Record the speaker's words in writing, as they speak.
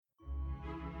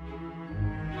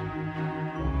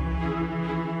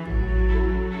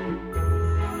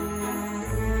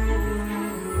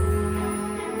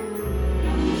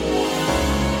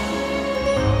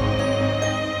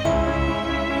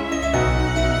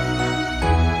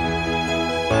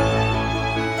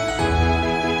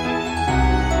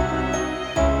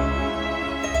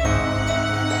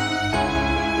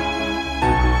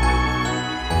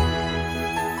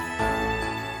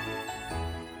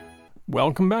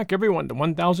Welcome back, everyone, to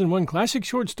 1001 Classic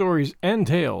Short Stories and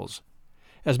Tales.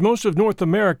 As most of North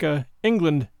America,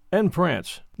 England, and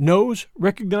France knows,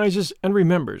 recognizes, and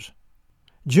remembers,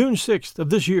 June 6th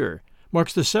of this year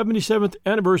marks the 77th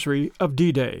anniversary of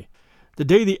D-Day, the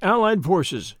day the Allied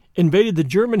forces invaded the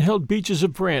German-held beaches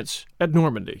of France at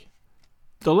Normandy.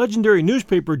 The legendary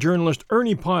newspaper journalist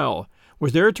Ernie Pyle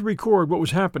was there to record what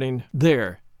was happening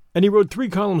there, and he wrote 3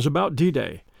 columns about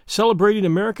D-Day, celebrating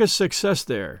America's success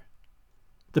there.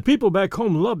 The people back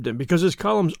home loved him because his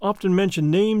columns often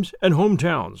mentioned names and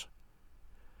hometowns.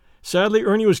 Sadly,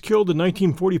 Ernie was killed in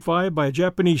 1945 by a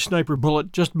Japanese sniper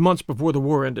bullet just months before the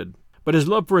war ended, but his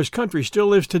love for his country still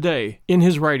lives today in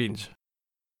his writings.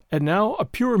 And now, a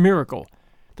pure miracle.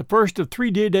 The first of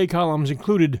 3 D-Day columns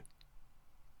included,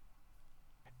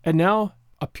 and now,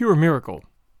 a pure miracle.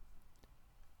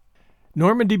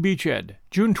 Normandy Beachhead,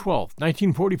 June 12,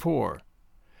 1944.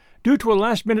 Due to a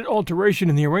last-minute alteration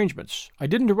in the arrangements, I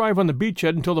didn't arrive on the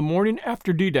beachhead until the morning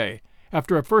after D-Day,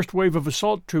 after a first wave of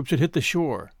assault troops had hit the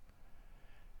shore.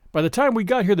 By the time we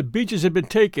got here, the beaches had been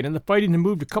taken and the fighting had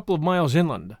moved a couple of miles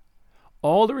inland.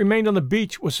 All that remained on the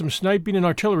beach was some sniping and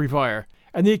artillery fire,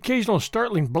 and the occasional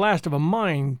startling blast of a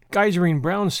mine geysering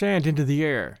brown sand into the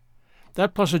air.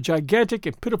 That plus a gigantic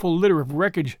and pitiful litter of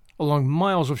wreckage along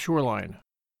miles of shoreline.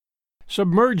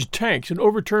 Submerged tanks and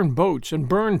overturned boats and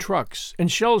burned trucks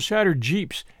and shell-shattered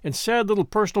jeeps and sad little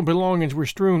personal belongings were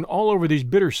strewn all over these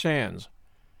bitter sands.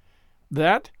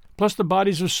 That, plus the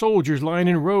bodies of soldiers lying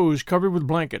in rows covered with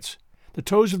blankets, the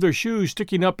toes of their shoes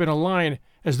sticking up in a line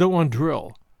as though on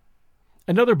drill.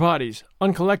 And other bodies,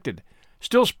 uncollected,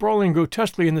 still sprawling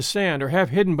grotesquely in the sand or half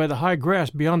hidden by the high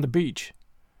grass beyond the beach.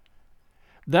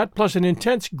 That plus an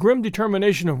intense, grim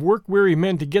determination of work-weary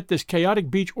men to get this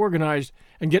chaotic beach organized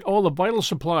and get all the vital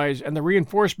supplies and the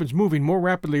reinforcements moving more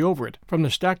rapidly over it from the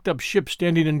stacked-up ships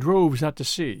standing in droves out to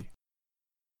sea.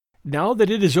 Now that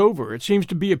it is over, it seems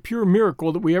to be a pure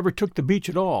miracle that we ever took the beach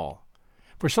at all.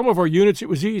 For some of our units it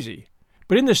was easy,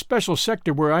 but in this special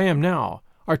sector where I am now,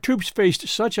 our troops faced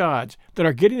such odds that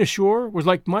our getting ashore was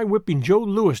like my whipping Joe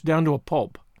Louis down to a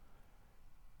pulp.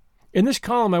 In this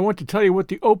column I want to tell you what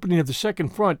the opening of the second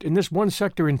front in this one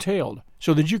sector entailed,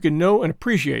 so that you can know and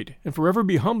appreciate and forever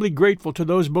be humbly grateful to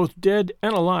those both dead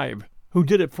and alive who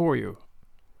did it for you.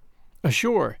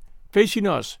 Ashore, facing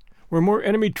us, were more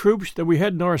enemy troops than we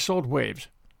had in our assault waves.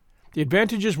 The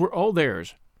advantages were all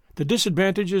theirs, the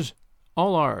disadvantages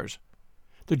all ours.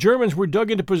 The Germans were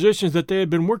dug into positions that they had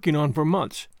been working on for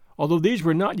months, although these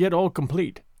were not yet all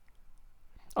complete.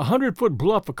 A 100-foot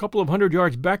bluff a couple of 100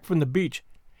 yards back from the beach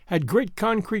had great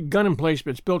concrete gun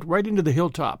emplacements built right into the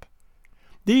hilltop.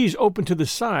 These opened to the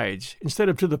sides instead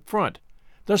of to the front,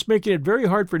 thus making it very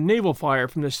hard for naval fire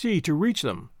from the sea to reach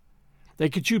them. They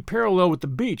could shoot parallel with the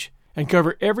beach and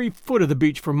cover every foot of the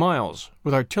beach for miles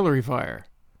with artillery fire.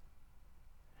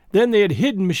 Then they had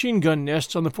hidden machine gun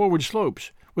nests on the forward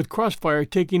slopes, with crossfire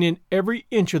taking in every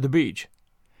inch of the beach.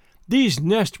 These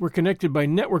nests were connected by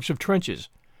networks of trenches,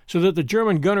 so that the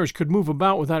German gunners could move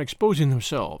about without exposing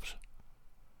themselves.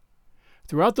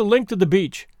 Throughout the length of the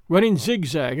beach, running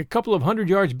zigzag a couple of 100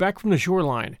 yards back from the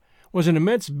shoreline, was an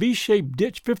immense V-shaped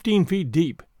ditch 15 feet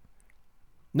deep.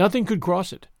 Nothing could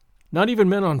cross it, not even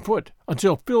men on foot,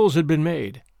 until fills had been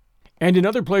made. And in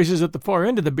other places at the far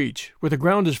end of the beach, where the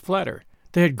ground is flatter,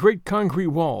 they had great concrete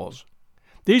walls.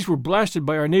 These were blasted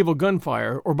by our naval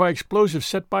gunfire or by explosives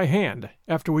set by hand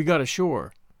after we got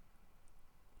ashore.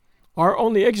 Our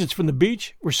only exits from the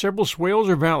beach were several swales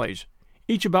or valleys,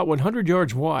 each about 100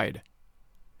 yards wide.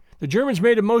 The Germans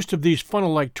made a most of these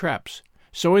funnel-like traps,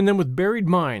 sewing them with buried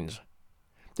mines.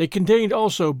 They contained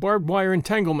also barbed wire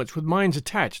entanglements with mines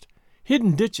attached,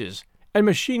 hidden ditches, and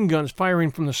machine guns firing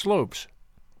from the slopes.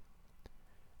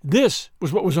 This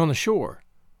was what was on the shore.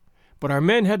 But our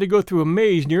men had to go through a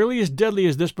maze nearly as deadly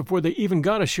as this before they even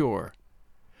got ashore.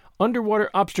 Underwater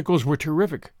obstacles were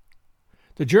terrific.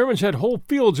 The Germans had whole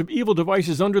fields of evil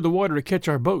devices under the water to catch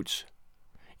our boats.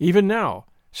 Even now,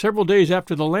 several days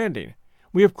after the landing,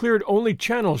 we have cleared only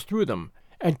channels through them,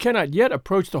 and cannot yet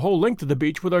approach the whole length of the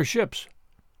beach with our ships.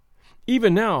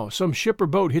 Even now, some ship or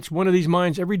boat hits one of these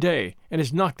mines every day and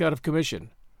is knocked out of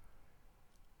commission.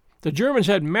 The Germans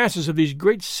had masses of these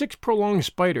great 6 prolonged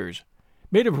spiders,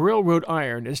 made of railroad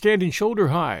iron and standing shoulder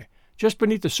high, just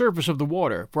beneath the surface of the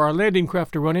water for our landing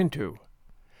craft to run into.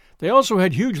 They also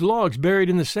had huge logs buried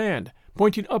in the sand,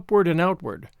 pointing upward and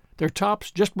outward, their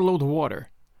tops just below the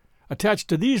water. Attached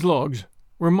to these logs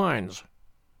were mines.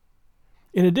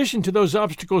 In addition to those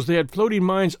obstacles, they had floating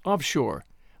mines offshore,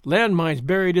 land mines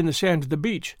buried in the sand of the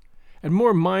beach, and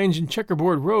more mines in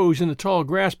checkerboard rows in the tall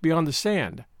grass beyond the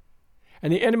sand.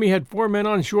 and the enemy had 4 men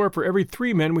on shore for every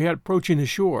 3 men we had approaching the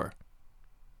shore.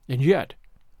 And yet,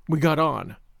 we got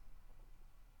on.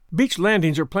 Beach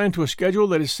landings are planned to a schedule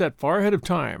that is set far ahead of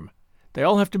time. They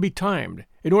all have to be timed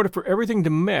in order for everything to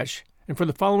mesh and for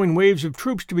the following waves of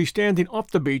troops to be standing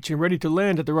off the beach and ready to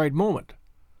land at the right moment.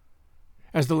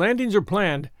 As the landings are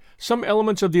planned, some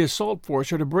elements of the assault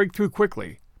force are to break through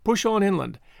quickly, push on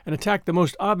inland, and attack the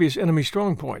most obvious enemy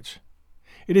strong points.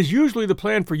 It is usually the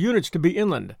plan for units to be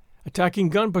inland, attacking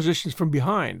gun positions from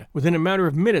behind within a matter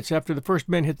of minutes after the first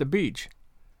men hit the beach.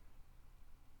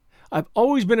 I've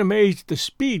always been amazed at the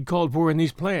speed called for in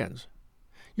these plans.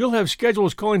 You'll have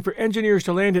schedules calling for engineers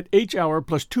to land at H-hour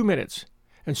plus 2 minutes,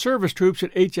 and service troops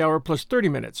at H-hour plus 30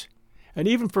 minutes, and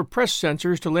even for press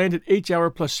censors to land at H-hour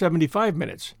plus 75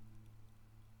 minutes.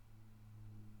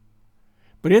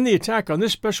 But in the attack on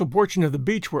this special portion of the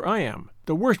beach where I am,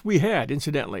 the worst we had,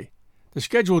 incidentally, the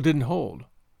schedule didn't hold.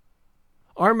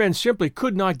 Our men simply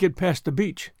could not get past the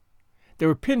beach. They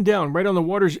were pinned down right on the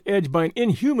water's edge by an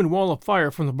inhuman wall of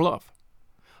fire from the bluff.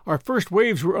 Our first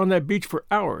waves were on that beach for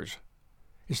hours,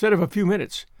 instead of a few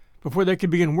minutes, before they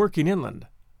could begin working inland.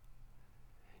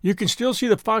 You can still see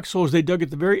the foxholes they dug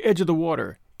at the very edge of the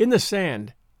water, in the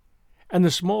sand, and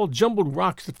the small jumbled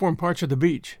rocks that form parts of the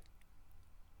beach.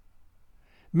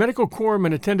 Medical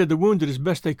corpsmen attended the wounded as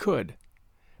best they could.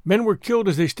 Men were killed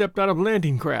as they stepped out of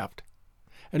landing craft.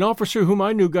 An officer whom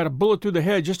I knew got a bullet through the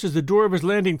head just as the door of his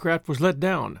landing craft was let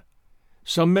down.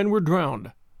 Some men were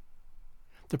drowned.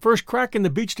 The first crack in the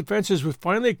beach defenses was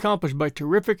finally accomplished by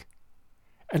terrific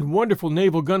and wonderful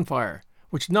naval gunfire,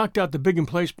 which knocked out the big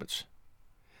emplacements.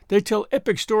 They tell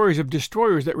epic stories of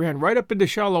destroyers that ran right up into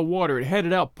shallow water and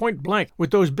headed out point blank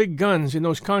with those big guns in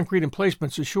those concrete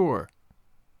emplacements ashore.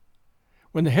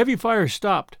 When the heavy fire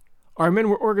stopped, our men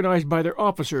were organized by their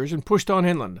officers and pushed on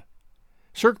inland,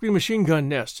 circling machine gun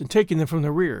nests and taking them from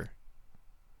the rear.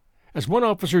 As one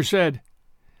officer said,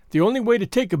 "The only way to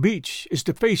take a beach is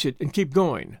to face it and keep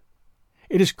going.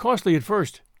 It is costly at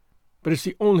first, but it's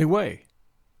the only way.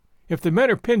 If the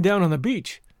men are pinned down on the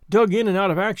beach, dug in and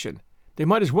out of action, they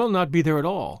might as well not be there at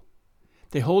all.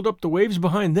 They hold up the waves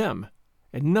behind them,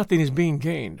 and nothing is being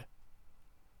gained."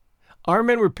 Our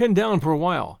men were pinned down for a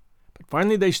while, but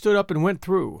finally they stood up and went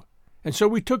through, and so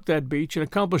we took that beach and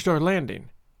accomplished our landing.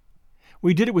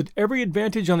 We did it with every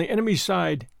advantage on the enemy's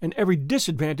side and every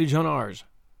disadvantage on ours.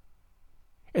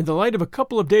 In the light of a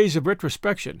couple of days of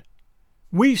retrospection,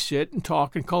 we sit and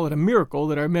talk and call it a miracle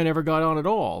that our men ever got on at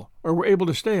all, or were able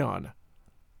to stay on.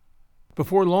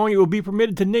 Before long it will be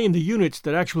permitted to name the units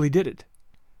that actually did it.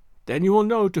 Then you will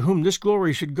know to whom this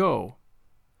glory should go.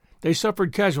 They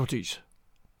suffered casualties.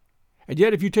 And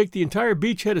yet if you take the entire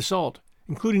beachhead assault,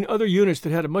 including other units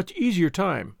that had a much easier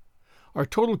time, our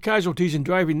total casualties in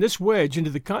driving this wedge into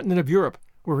the continent of Europe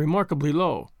were remarkably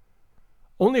low.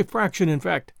 Only a fraction, in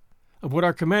fact, of what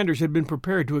our commanders had been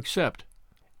prepared to accept.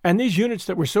 And these units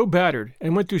that were so battered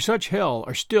and went through such hell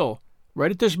are still,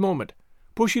 right at this moment,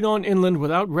 pushing on inland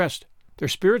without rest, their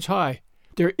spirits high,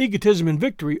 their egotism in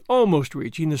victory almost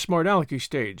reaching the smart alecky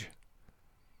stage.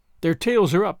 Their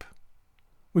tails are up.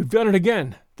 "We've done it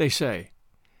again," they say.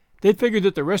 They figure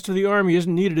that the rest of the army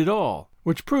isn't needed at all,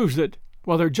 which proves that,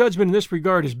 while their judgment in this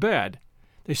regard is bad,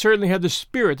 they certainly have the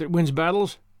spirit that wins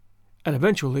battles, and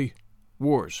eventually,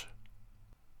 wars.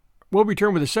 We'll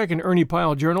return with the second Ernie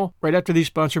Pyle Journal right after these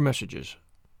sponsor messages.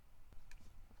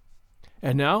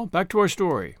 And now, back to our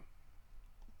story.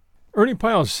 Ernie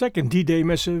Pyle's second D-Day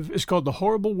missive is called The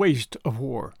Horrible Waste of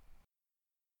War.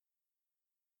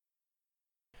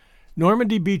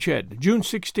 Normandy Beachhead, June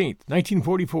 16,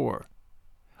 1944.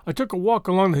 I took a walk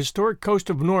along the historic coast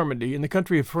of Normandy in the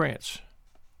country of France.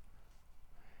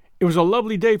 It was a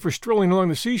lovely day for strolling along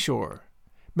the seashore.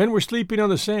 Men were sleeping on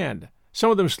the sand,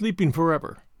 some of them sleeping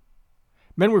forever.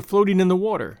 Men were floating in the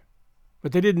water,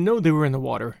 but they didn't know they were in the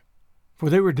water, for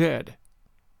they were dead.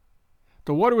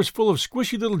 The water was full of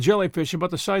squishy little jellyfish about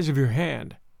the size of your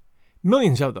hand.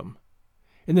 Millions of them.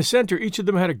 In the center, each of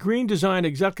them had a green design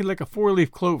exactly like a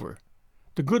four-leaf clover.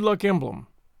 The good luck emblem.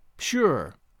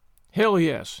 Sure. Hell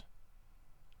yes.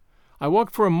 I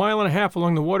walked for 1.5 miles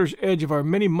along the water's edge of our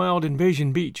many-miled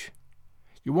invasion beach.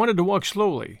 You wanted to walk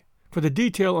slowly, for the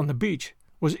detail on the beach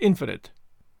was infinite.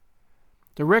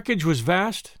 The wreckage was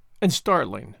vast and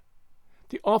startling.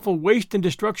 The awful waste and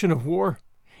destruction of war,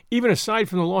 even aside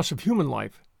from the loss of human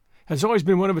life, has always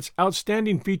been one of its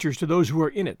outstanding features to those who are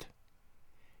in it.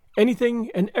 Anything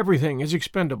and everything is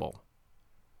expendable.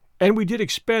 And we did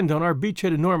expend on our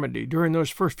beachhead in Normandy during those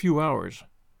first few hours.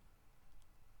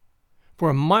 For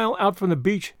 1 mile out from the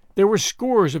beach, there were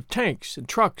scores of tanks and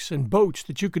trucks and boats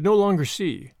that you could no longer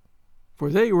see, for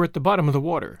they were at the bottom of the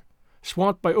water,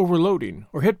 swamped by overloading,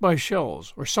 or hit by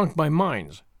shells, or sunk by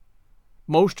mines.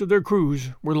 Most of their crews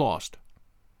were lost.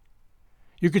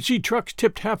 You could see trucks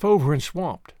tipped half over and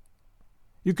swamped.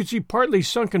 You could see partly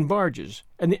sunken barges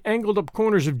and the angled-up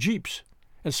corners of jeeps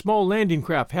and small landing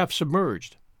craft half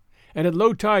submerged. And at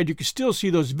low tide you could still see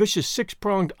those vicious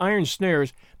six-pronged iron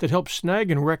snares that helped snag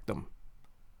and wreck them.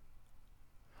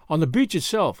 On the beach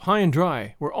itself, high and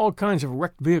dry, were all kinds of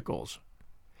wrecked vehicles.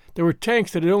 There were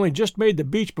tanks that had only just made the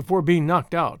beach before being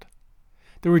knocked out.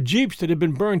 There were jeeps that had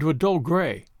been burned to a dull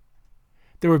gray.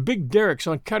 There were big derricks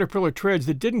on Caterpillar treads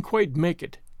that didn't quite make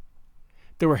it.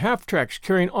 There were half-tracks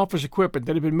carrying office equipment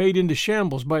that had been made into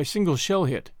shambles by a single shell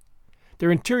hit, their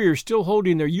interiors still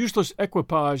holding their useless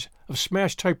equipage of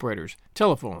smashed typewriters,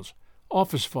 telephones,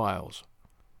 office files.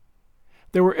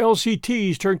 There were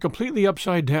LCTs turned completely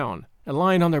upside down and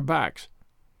lying on their backs,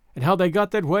 and how they got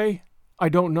that way, I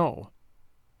don't know.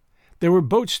 There were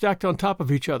boats stacked on top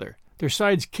of each other, their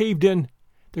sides caved in,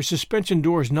 their suspension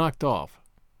doors knocked off.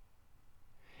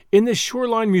 In this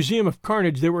shoreline museum of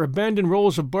carnage there were abandoned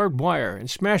rolls of barbed wire and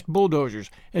smashed bulldozers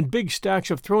and big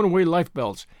stacks of thrown-away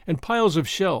lifebelts and piles of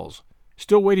shells,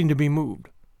 still waiting to be moved.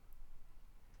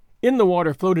 In the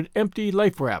water floated empty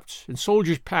life rafts and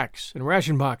soldiers' packs and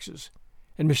ration boxes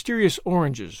and mysterious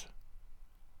oranges.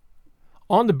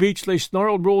 On the beach lay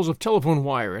snarled rolls of telephone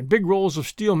wire and big rolls of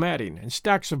steel matting and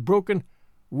stacks of broken,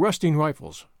 rusting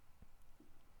rifles.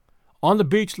 On the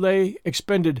beach lay,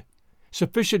 expended,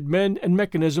 sufficient men and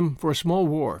mechanism for a small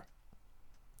war.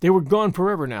 They were gone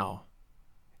forever now.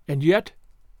 And yet,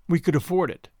 we could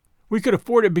afford it. We could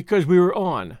afford it because we were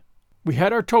on. We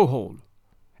had our toehold.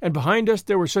 And behind us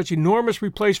there were such enormous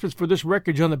replacements for this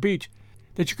wreckage on the beach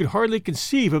that you could hardly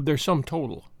conceive of their sum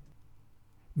total.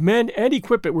 Men and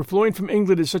equipment were flowing from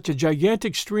England at such a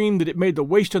gigantic stream that it made the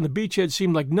waste on the beachhead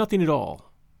seem like nothing at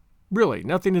all. Really,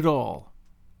 nothing at all.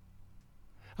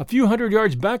 A few hundred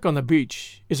yards back on the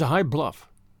beach is a high bluff.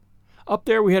 Up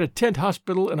there we had a tent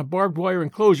hospital and a barbed wire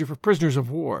enclosure for prisoners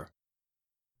of war.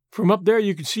 From up there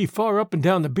you could see far up and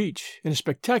down the beach in a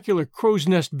spectacular crow's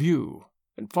nest view,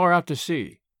 and far out to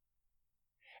sea.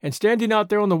 And standing out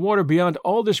there on the water beyond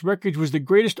all this wreckage was the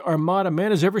greatest armada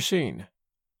man has ever seen.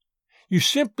 You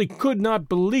simply could not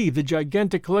believe the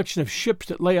gigantic collection of ships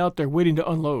that lay out there waiting to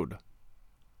unload.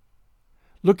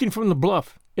 Looking from the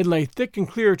bluff, it lay thick and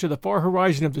clear to the far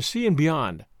horizon of the sea and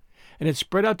beyond, and it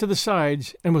spread out to the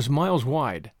sides and was miles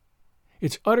wide.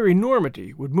 Its utter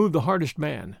enormity would move the hardest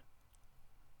man.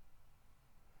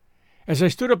 As I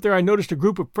stood up there, I noticed a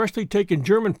group of freshly taken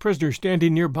German prisoners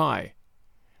standing nearby.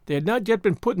 They had not yet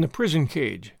been put in the prison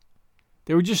cage.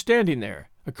 They were just standing there,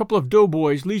 a couple of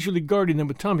doughboys leisurely guarding them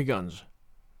with Tommy guns.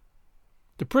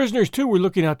 The prisoners, too, were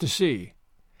looking out to sea,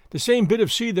 the same bit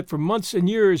of sea that for months and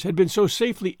years had been so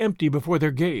safely empty before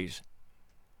their gaze.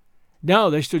 Now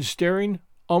they stood staring,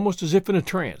 almost as if in a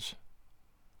trance.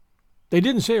 They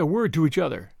didn't say a word to each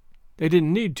other. They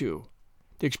didn't need to.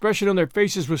 The expression on their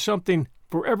faces was something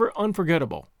forever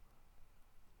unforgettable.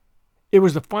 It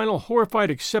was the final horrified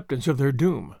acceptance of their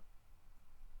doom.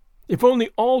 If only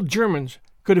all Germans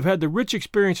could have had the rich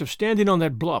experience of standing on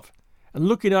that bluff and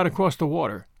looking out across the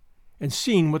water and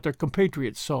seeing what their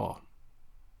compatriots saw.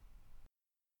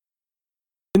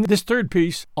 In this third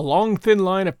piece, A Long Thin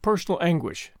Line of Personal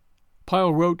Anguish,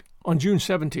 Pyle wrote on June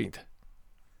 17th.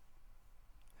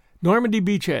 Normandy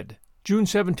Beachhead, June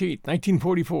 17,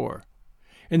 1944.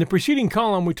 In the preceding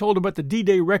column, we told about the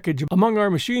D-Day wreckage among our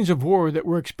machines of war that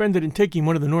were expended in taking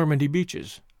one of the Normandy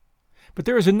beaches. But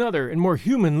there is another and more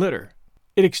human litter.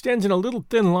 It extends in a little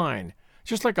thin line,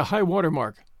 just like a high water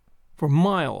mark, for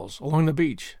miles along the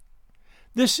beach.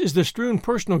 This is the strewn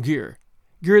personal gear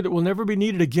that will never be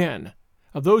needed again,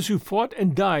 of those who fought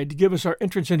and died to give us our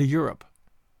entrance into Europe.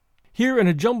 Here in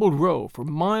a jumbled row for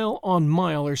mile on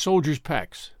mile are soldiers'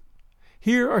 packs.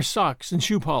 Here are socks and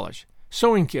shoe polish,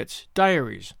 sewing kits,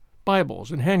 diaries,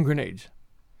 Bibles, and hand grenades.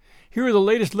 Here are the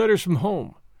latest letters from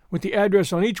home, with the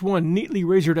address on each one neatly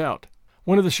razored out,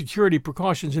 one of the security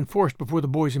precautions enforced before the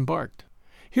boys embarked.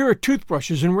 Here are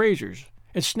toothbrushes and razors,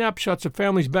 and snapshots of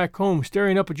families back home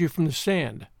staring up at you from the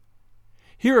sand.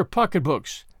 Here are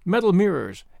pocketbooks, metal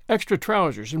mirrors, extra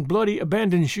trousers, and bloody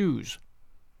abandoned shoes.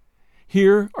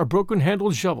 Here are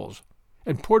broken-handled shovels,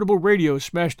 and portable radios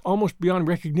smashed almost beyond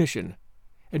recognition,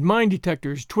 and mine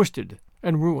detectors twisted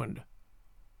and ruined.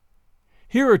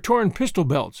 Here are torn pistol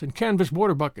belts and canvas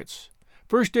water buckets,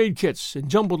 first aid kits and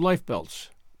jumbled life belts.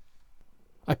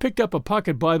 I picked up a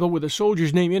pocket Bible with a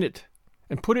soldier's name in it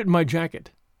and put it in my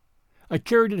jacket. I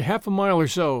carried it half a mile or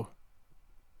so,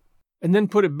 and then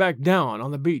put it back down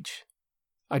on the beach.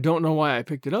 I don't know why I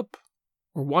picked it up,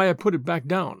 or why I put it back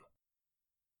down.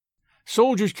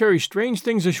 Soldiers carry strange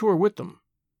things ashore with them.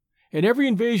 In every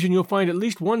invasion you'll find at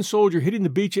least one soldier hitting the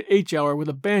beach at H-hour with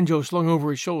a banjo slung over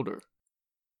his shoulder.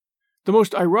 The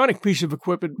most ironic piece of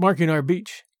equipment marking our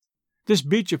beach, this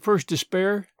beach of first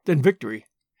despair, then victory,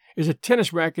 is a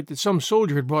tennis racket that some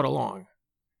soldier had brought along.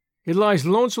 It lies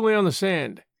lonesomely on the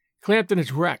sand, clamped in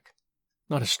its rack,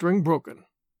 not a string broken.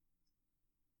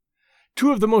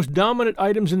 Two of the most dominant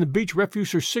items in the beach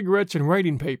refuse are cigarettes and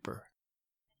writing paper.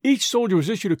 Each soldier was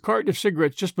issued a carton of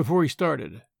cigarettes just before he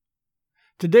started.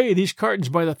 Today, these cartons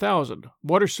by the thousand,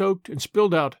 water-soaked and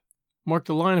spilled out, mark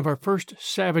the line of our first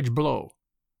savage blow.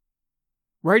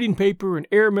 Writing paper and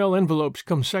airmail envelopes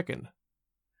come second.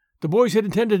 The boys had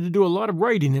intended to do a lot of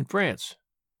writing in France,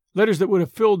 letters that would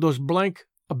have filled those blank,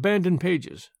 abandoned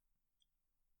pages.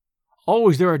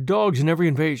 Always there are dogs in every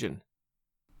invasion.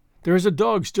 There is a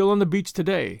dog still on the beach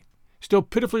today, still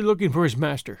pitifully looking for his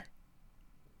master.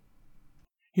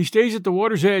 He stays at the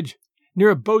water's edge, near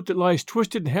a boat that lies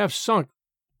twisted and half sunk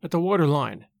at the water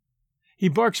line. He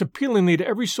barks appealingly to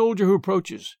every soldier who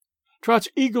approaches, trots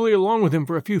eagerly along with him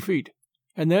for a few feet,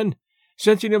 and then,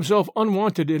 sensing himself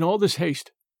unwanted in all this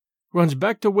haste, runs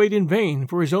back to wait in vain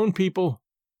for his own people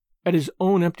at his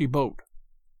own empty boat.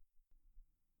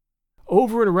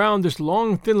 Over and around this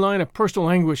long, thin line of personal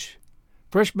anguish,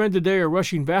 fresh men today are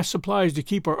rushing vast supplies to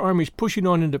keep our armies pushing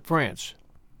on into France.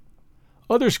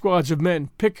 Other squads of men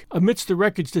pick amidst the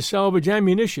wreckage to salvage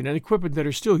ammunition and equipment that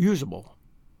are still usable.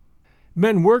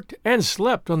 Men worked and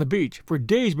slept on the beach for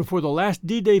days before the last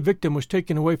D-Day victim was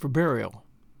taken away for burial.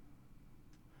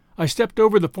 I stepped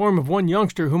over the form of one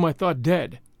youngster whom I thought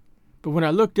dead, but when I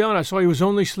looked down I saw he was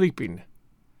only sleeping.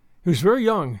 He was very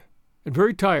young and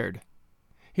very tired.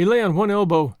 He lay on one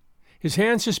elbow, his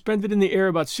hand suspended in the air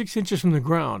about 6 inches from the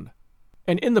ground,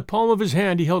 and in the palm of his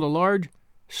hand he held a large,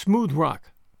 smooth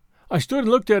rock. I stood and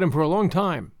looked at him for a long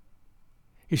time.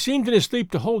 He seemed in his sleep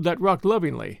to hold that rock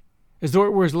lovingly, as though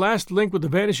it were his last link with the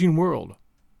vanishing world.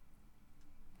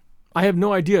 I have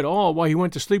no idea at all why he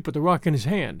went to sleep with the rock in his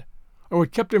hand, or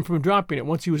what kept him from dropping it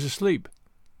once he was asleep.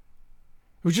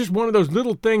 It was just one of those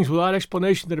little things without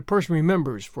explanation that a person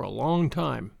remembers for a long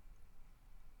time.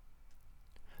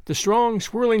 The strong,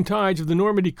 swirling tides of the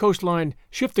Normandy coastline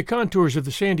shift the contours of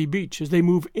the sandy beach as they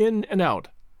move in and out.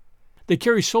 They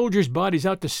carry soldiers' bodies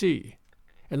out to sea,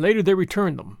 and later they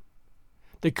return them.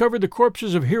 They cover the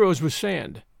corpses of heroes with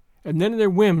sand, and then in their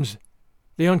whims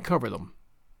they uncover them.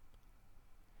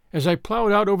 As I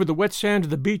plowed out over the wet sand of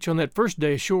the beach on that first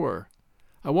day ashore,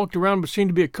 I walked around what seemed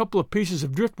to be a couple of pieces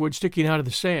of driftwood sticking out of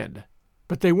the sand.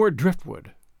 But they weren't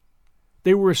driftwood.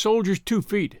 They were a soldier's 2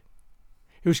 feet.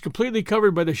 He was completely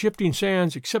covered by the shifting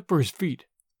sands except for his feet.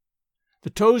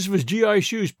 The toes of his GI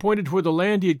shoes pointed toward the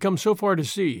land he had come so far to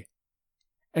see,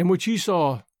 and which he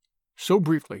saw so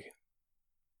briefly.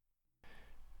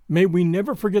 May we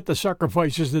never forget the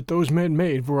sacrifices that those men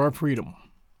made for our freedom.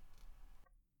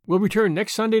 We'll return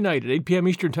next Sunday night at 8 p.m.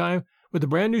 Eastern Time with a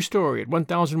brand new story at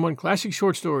 1001 Classic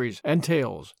Short Stories and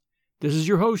Tales. This is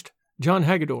your host, John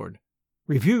Hagedorn.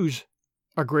 Reviews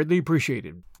are greatly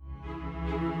appreciated.